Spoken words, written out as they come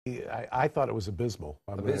I thought it was abysmal.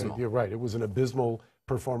 Abysmal. You're right. It was an abysmal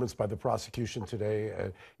performance by the prosecution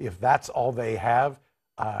today. If that's all they have,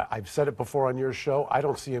 I've said it before on your show, I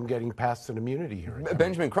don't see him getting past an immunity hearing.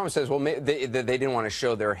 Benjamin Crump says, well, they didn't want to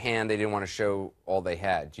show their hand. They didn't want to show all they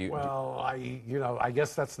had. I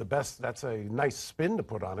guess that's the best. That's a nice spin to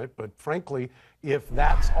put on it. But frankly, if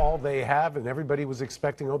that's all they have and everybody was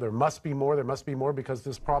expecting, oh, there must be more because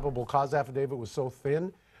this probable cause affidavit was so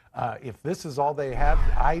thin. If this is all they have,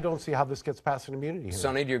 I don't see how this gets past an immunity hearing.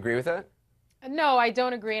 Sonny, do you agree with that? No, I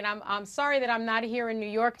don't agree, and I'm sorry that I'm not here in New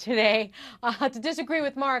York today to disagree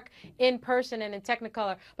with Mark in person and in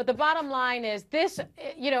Technicolor. But the bottom line is this,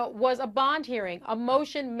 was a bond hearing, a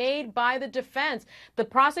motion made by the defense. The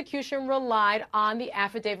prosecution relied on the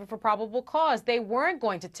affidavit for probable cause. They weren't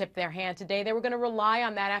going to tip their hand today. They were going to rely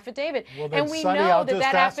on that affidavit. Well, then, and we Sonny, know I'll that just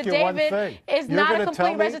that ask you one affidavit thing. is You're not a gonna complete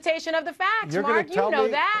tell me- recitation of the facts, You're Mark. You know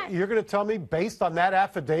that. You're going to tell me, based on that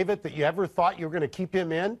affidavit, that you ever thought you were going to keep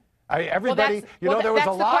him in? Everybody, there was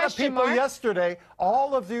a lot of people yesterday,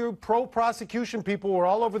 all of you pro-prosecution people were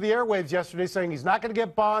all over the airwaves yesterday saying he's not going to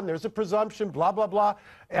get bond, there's a presumption, blah, blah, blah.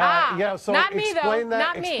 So not me, explain though.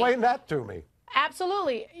 that, Not me. explain that to me.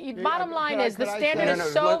 Absolutely. Bottom line is the standard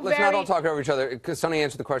is so let's not all talk over each other. Because Sonny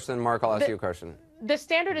answered the question, then Mark, I'll ask you a question. The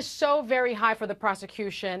standard is so very high for the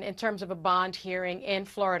prosecution in terms of a bond hearing in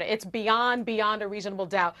Florida. It's beyond a reasonable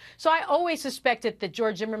doubt. So I always suspected that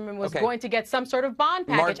George Zimmerman was going to get some sort of bond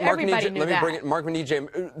package. Everybody knew that. Let me bring it. Mark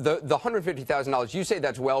Manijay, the $150,000, you say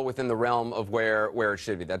that's well within the realm of where it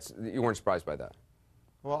should be. You weren't surprised by that?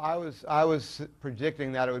 Well, I was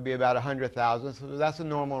predicting that it would be about $100,000, so that's a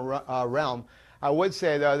normal realm. I would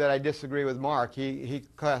say, though, that I disagree with Mark. He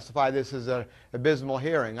classified this as an abysmal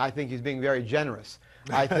hearing. I think he's being very generous.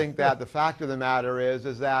 I think that the fact of the matter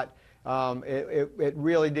is that it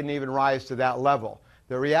really didn't even rise to that level.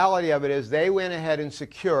 The reality of it is they went ahead and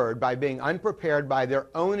secured, by being unprepared by their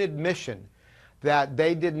own admission, that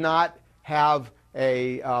they did not have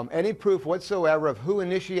any proof whatsoever of who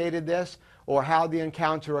initiated this or how the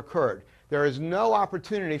encounter occurred. There is no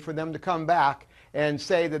opportunity for them to come back and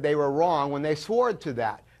say that they were wrong when they swore to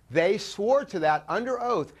that. They swore to that under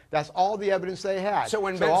oath. That's all the evidence they had. So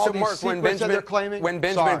when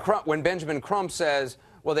Benjamin Crump says,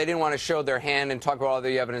 well, they didn't want to show their hand and talk about all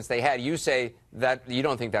the evidence they had, you say that you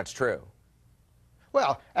don't think that's true.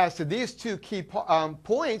 Well, as to these two key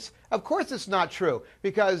points, of course it's not true,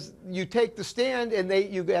 because you take the stand and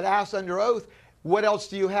you get asked under oath, what else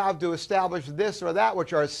do you have to establish this or that,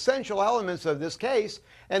 which are essential elements of this case,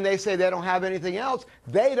 and they say they don't have anything else.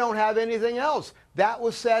 They don't have anything else. That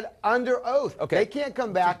was said under oath. Okay. They can't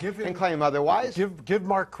come back and claim otherwise. Give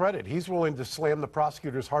Mark credit. He's willing to slam the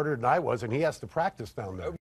prosecutors harder than I was, and he has to practice down there.